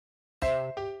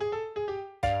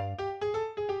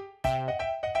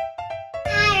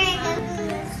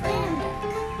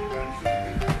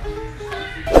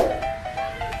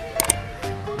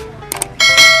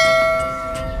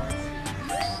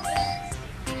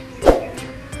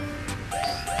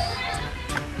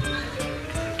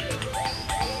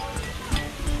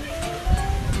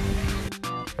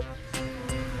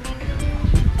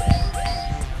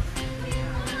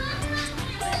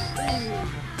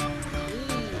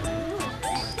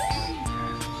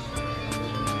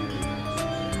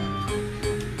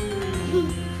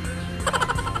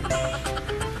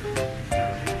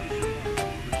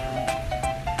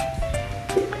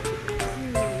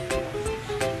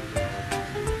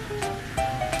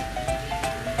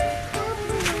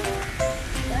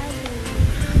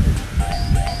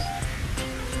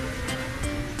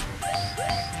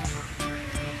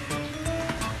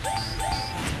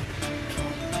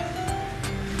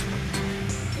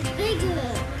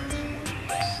bigger.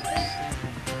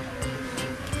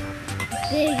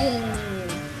 Bigger.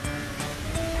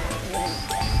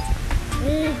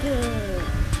 Bigger.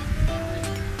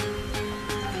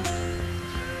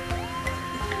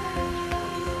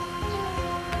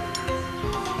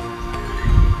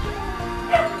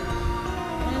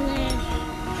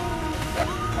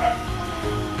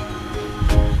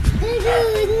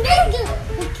 Bigger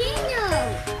volcano.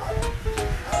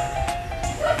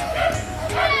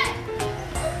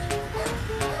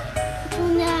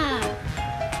 Now.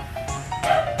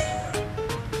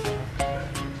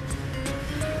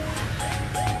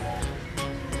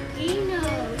 Volcano,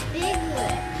 bigger.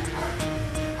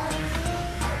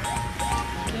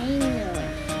 Volcano.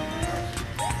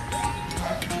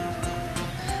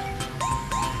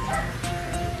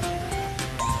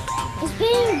 It's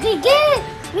getting bigger.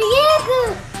 Bigger.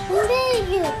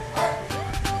 Bigger.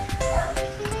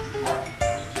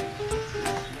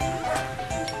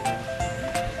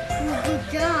 Good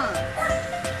job.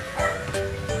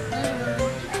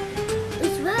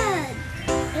 It's red.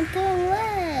 It's all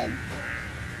red.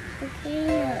 Okay,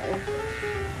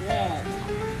 red.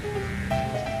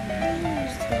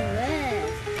 It's red.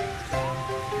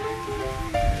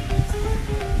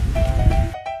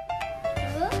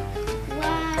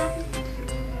 Wow.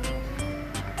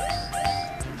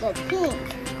 The pink.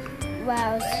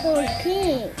 Wow, so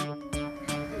pink.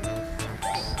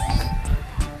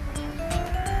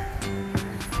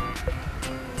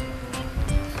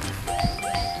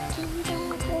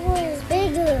 It's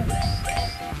bigger.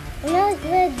 Now it's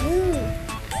red blue.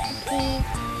 Okay,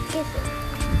 kiss it.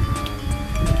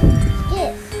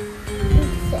 Kiss.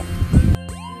 Kiss it.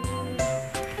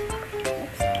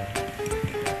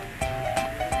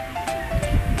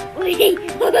 Wait,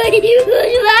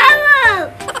 wow!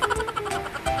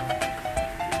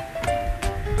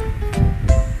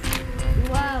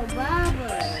 Wow,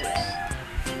 bubble.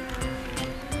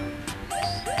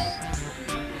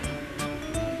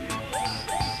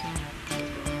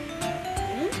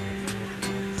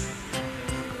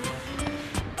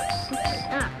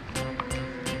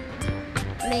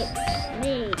 Me.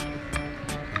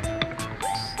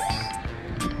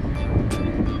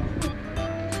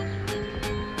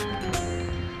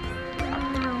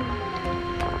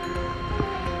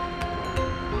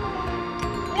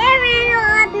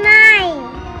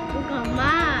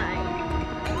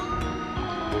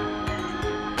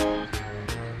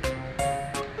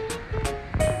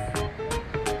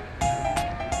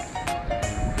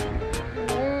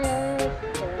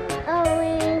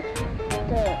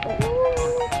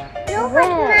 Look at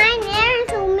mine, there are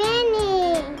so many.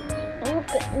 Look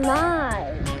at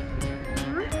mine.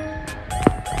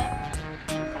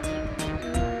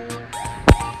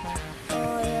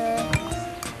 Oh yeah.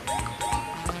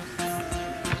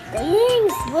 The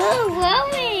wings were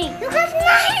growing. Look at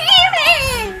mine,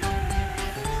 Aaron.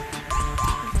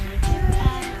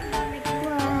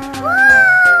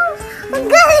 Wow. I'm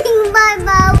getting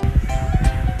bye-bye.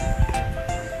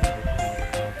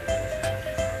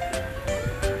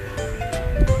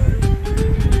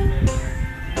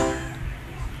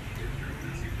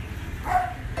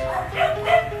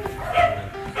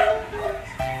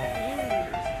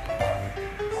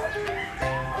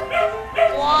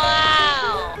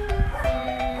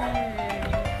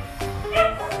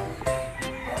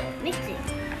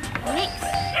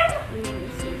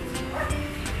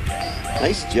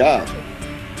 Nice job.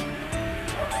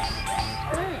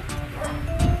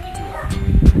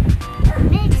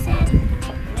 Mix it.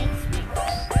 Mix.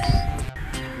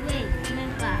 Wait,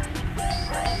 remember.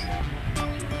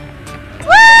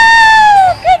 Woo!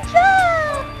 Good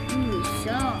job! Ooh,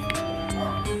 sharp.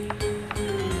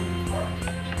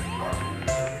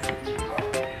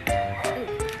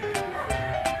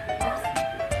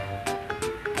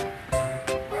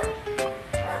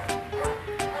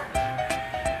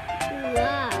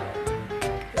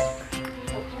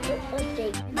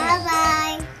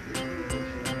 Bye-bye.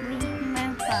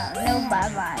 Remember, no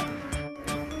bye-bye.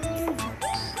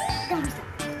 Thumbs up.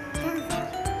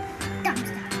 Thumbs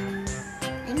up.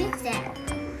 I mix that.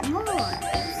 More.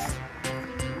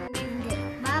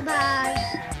 Bye-bye.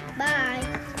 Bye.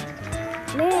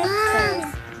 Mix.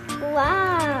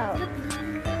 Wow.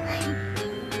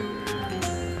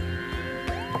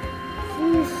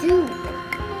 Soup.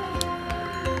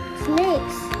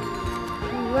 Snakes.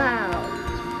 Wow.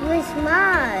 Where's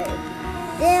mine?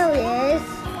 There it is.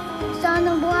 It's on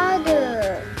the wall.